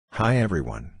Hi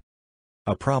everyone.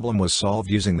 A problem was solved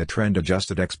using the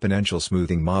trend-adjusted exponential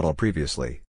smoothing model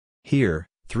previously. Here,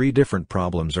 3 different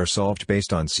problems are solved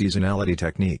based on seasonality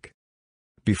technique.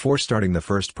 Before starting the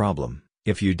first problem,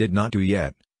 if you did not do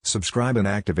yet, subscribe and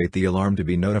activate the alarm to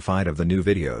be notified of the new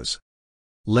videos.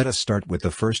 Let us start with the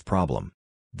first problem.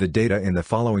 The data in the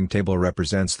following table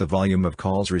represents the volume of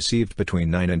calls received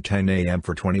between 9 and 10 a.m.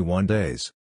 for 21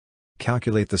 days.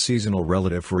 Calculate the seasonal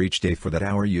relative for each day for that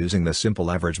hour using the simple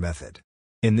average method.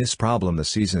 In this problem the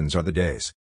seasons are the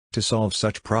days. To solve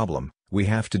such problem, we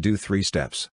have to do 3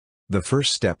 steps. The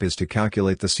first step is to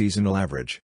calculate the seasonal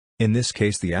average. In this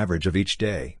case the average of each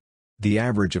day. The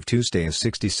average of Tuesday is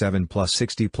 67 plus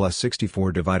 60 plus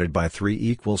 64 divided by 3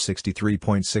 equals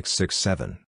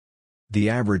 63.667. The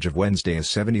average of Wednesday is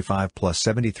 75 plus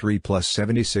 73 plus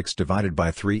 76 divided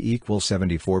by 3 equals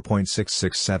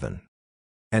 74.667.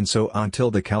 And so on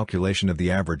till the calculation of the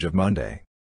average of Monday.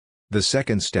 The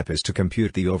second step is to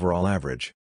compute the overall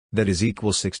average. That is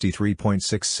equals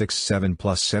 63.667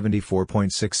 plus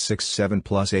 74.667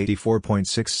 plus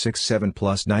 84.667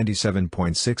 plus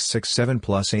 97.667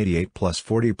 plus 88 plus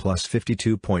 40 plus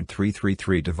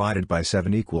 52.333 divided by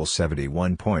 7 equals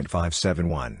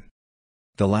 71.571.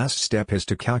 The last step is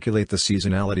to calculate the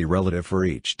seasonality relative for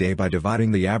each day by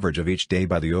dividing the average of each day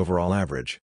by the overall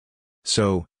average.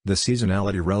 So, the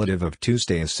seasonality relative of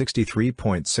Tuesday is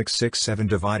 63.667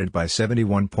 divided by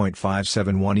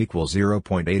 71.571 equals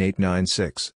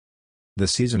 0.8896. The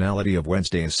seasonality of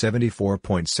Wednesday is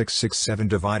 74.667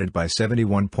 divided by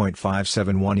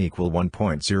 71.571 equal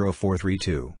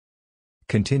 1.0432.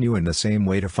 Continue in the same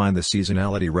way to find the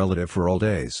seasonality relative for all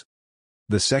days.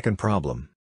 The second problem.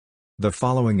 The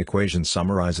following equation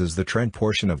summarizes the trend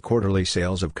portion of quarterly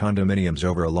sales of condominiums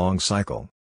over a long cycle.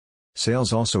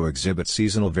 Sales also exhibit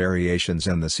seasonal variations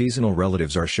and the seasonal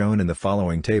relatives are shown in the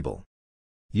following table.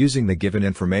 Using the given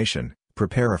information,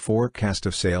 prepare a forecast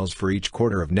of sales for each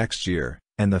quarter of next year,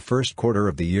 and the first quarter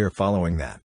of the year following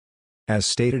that. As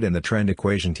stated in the trend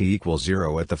equation T equals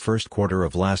 0 at the first quarter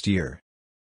of last year.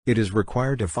 It is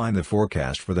required to find the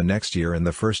forecast for the next year and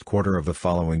the first quarter of the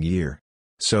following year.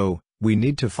 So, we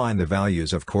need to find the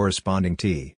values of corresponding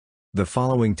T. The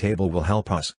following table will help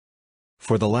us.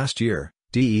 For the last year,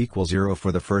 D equals 0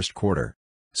 for the first quarter.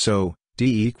 So,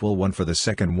 D equal 1 for the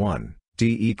second one,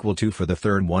 D equal 2 for the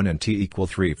third one and T equal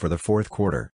 3 for the fourth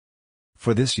quarter.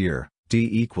 For this year, D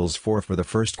equals 4 for the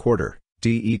first quarter,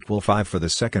 D equal 5 for the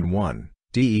second one,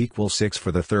 D equals 6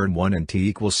 for the third one and T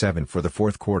equals 7 for the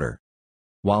fourth quarter.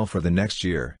 While for the next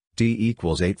year, D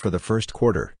equals 8 for the first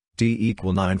quarter, D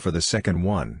equal 9 for the second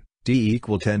one, D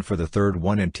equal 10 for the third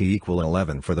one and T equal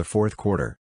 11 for the fourth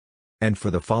quarter. And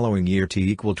for the following year T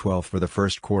equal 12 for the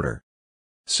first quarter.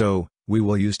 So, we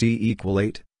will use D equal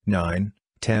 8, 9,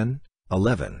 10,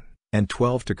 11, and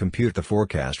 12 to compute the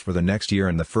forecast for the next year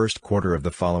and the first quarter of the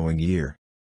following year.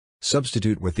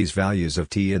 Substitute with these values of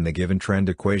T in the given trend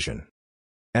equation.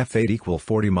 F8 equal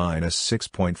 40 minus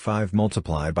 6.5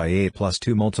 multiplied by 8 plus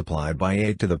 2 multiplied by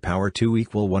 8 to the power 2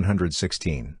 equal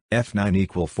 116. F9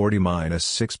 equal 40 minus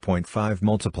 6.5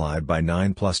 multiplied by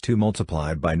 9 plus 2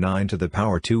 multiplied by 9 to the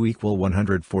power 2 equal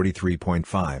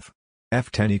 143.5.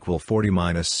 F10 equal 40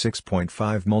 minus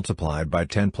 6.5 multiplied by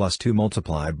 10 plus 2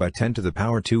 multiplied by 10 to the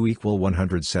power 2 equal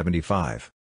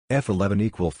 175. F11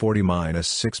 equal 40 minus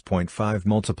 6.5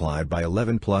 multiplied by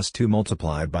 11 plus 2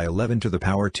 multiplied by 11 to the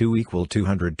power 2 equal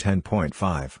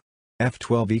 210.5.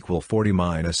 F12 equal 40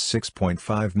 minus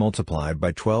 6.5 multiplied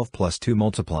by 12 plus 2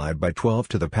 multiplied by 12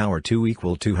 to the power 2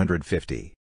 equal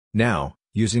 250. Now,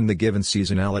 using the given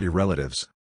seasonality relatives.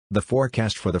 The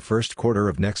forecast for the first quarter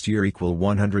of next year equal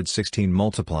 116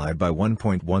 multiplied by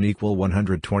 1.1 equal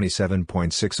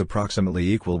 127.6 approximately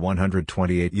equal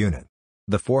 128 unit.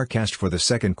 The forecast for the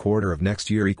second quarter of next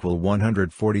year equal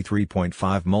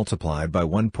 143.5 multiplied by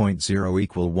 1.0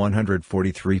 equal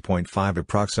 143.5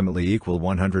 approximately equal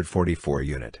 144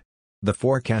 unit. The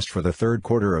forecast for the third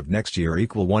quarter of next year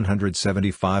equal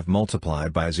 175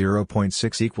 multiplied by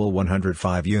 0.6 equal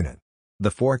 105 unit.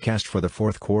 The forecast for the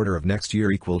fourth quarter of next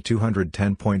year equal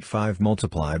 210.5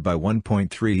 multiplied by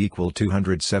 1.3 equal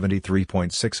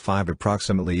 273.65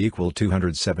 approximately equal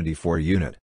 274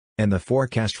 unit. And the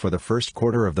forecast for the first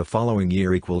quarter of the following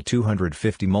year equal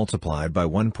 250 multiplied by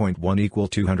 1.1 equal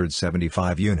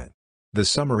 275 unit. The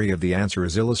summary of the answer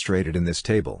is illustrated in this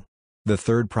table. The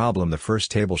third problem. The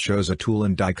first table shows a tool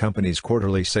and die company's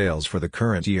quarterly sales for the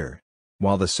current year,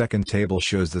 while the second table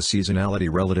shows the seasonality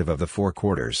relative of the 4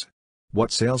 quarters.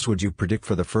 What sales would you predict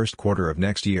for the first quarter of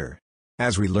next year?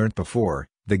 As we learnt before,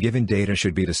 the given data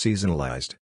should be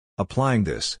deseasonalized. Applying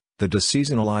this, the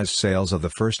deseasonalized sales of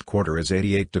the first quarter is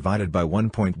 88 divided by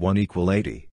 1.1 equal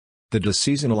 80. The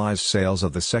deseasonalized sales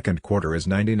of the second quarter is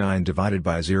 99 divided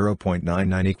by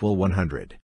 0.99 equal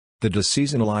 100. The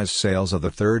deseasonalized sales of the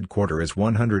third quarter is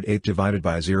 108 divided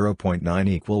by 0.9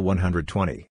 equal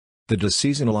 120. The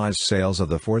deseasonalized sales of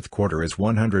the fourth quarter is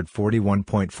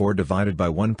 141.4 divided by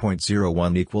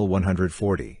 1.01 equal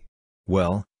 140.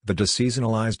 Well, the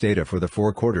deseasonalized data for the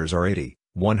 4 quarters are 80,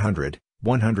 100,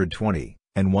 120,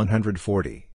 and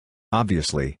 140.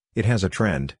 Obviously, it has a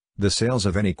trend. The sales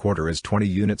of any quarter is 20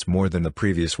 units more than the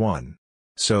previous one.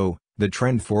 So, the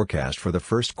trend forecast for the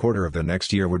first quarter of the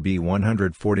next year would be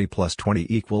 140 plus 20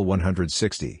 equal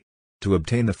 160. To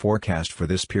obtain the forecast for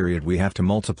this period we have to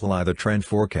multiply the trend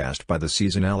forecast by the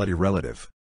seasonality relative.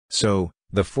 So,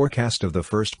 the forecast of the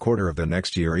first quarter of the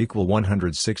next year equal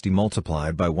 160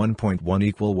 multiplied by 1.1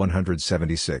 equal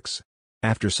 176.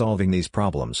 After solving these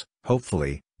problems,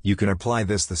 hopefully, you can apply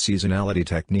the seasonality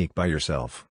technique by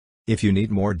yourself. If you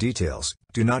need more details,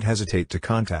 do not hesitate to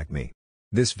contact me.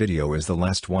 This video is the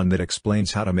last one that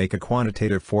explains how to make a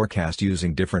quantitative forecast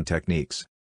using different techniques.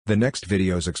 The next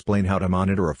videos explain how to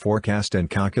monitor a forecast and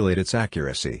calculate its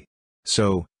accuracy.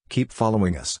 So, keep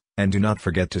following us, and do not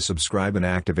forget to subscribe and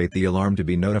activate the alarm to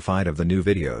be notified of the new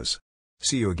videos.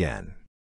 See you again.